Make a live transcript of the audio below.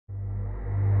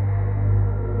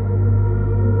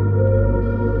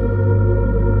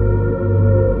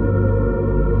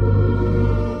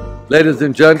Ladies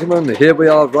and gentlemen, here we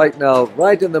are right now,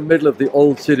 right in the middle of the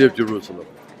old city of Jerusalem.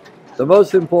 The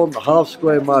most important half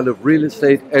square mile of real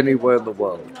estate anywhere in the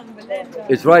world.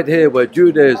 It's right here where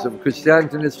Judaism,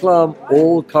 Christianity and Islam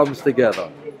all comes together.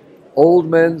 Old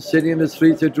men sitting in the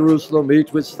streets of Jerusalem,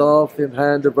 each with staff in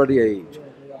hand of ruddy age.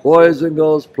 Boys and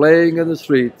girls playing in the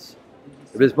streets.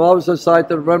 If it's marvelous in sight,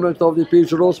 the remnant of the people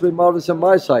should also be marvelous in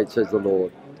my sight, says the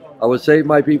Lord. I will save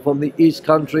my people from the east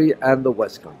country and the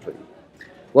west country.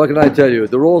 What can I tell you?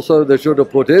 They should have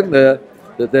put in there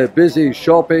that they're busy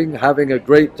shopping, having a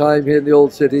great time here in the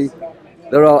old city.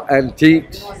 There are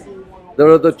antiques, there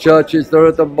are the churches, there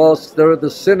are the mosques, there are the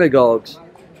synagogues.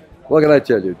 What can I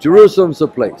tell you? Jerusalem's the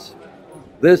place.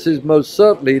 This is most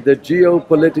certainly the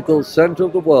geopolitical center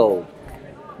of the world.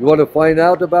 You want to find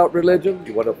out about religion?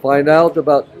 You want to find out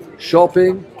about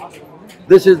shopping?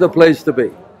 This is the place to be.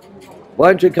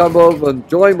 Why don't you come over and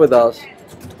join with us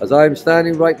as I am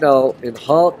standing right now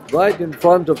right in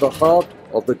front of the heart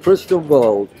of the Christian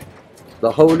world,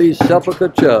 the Holy Sepulchre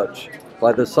Church,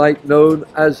 by the site known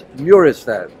as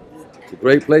Muristan. It's a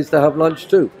great place to have lunch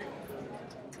too.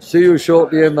 See you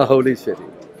shortly in the Holy City.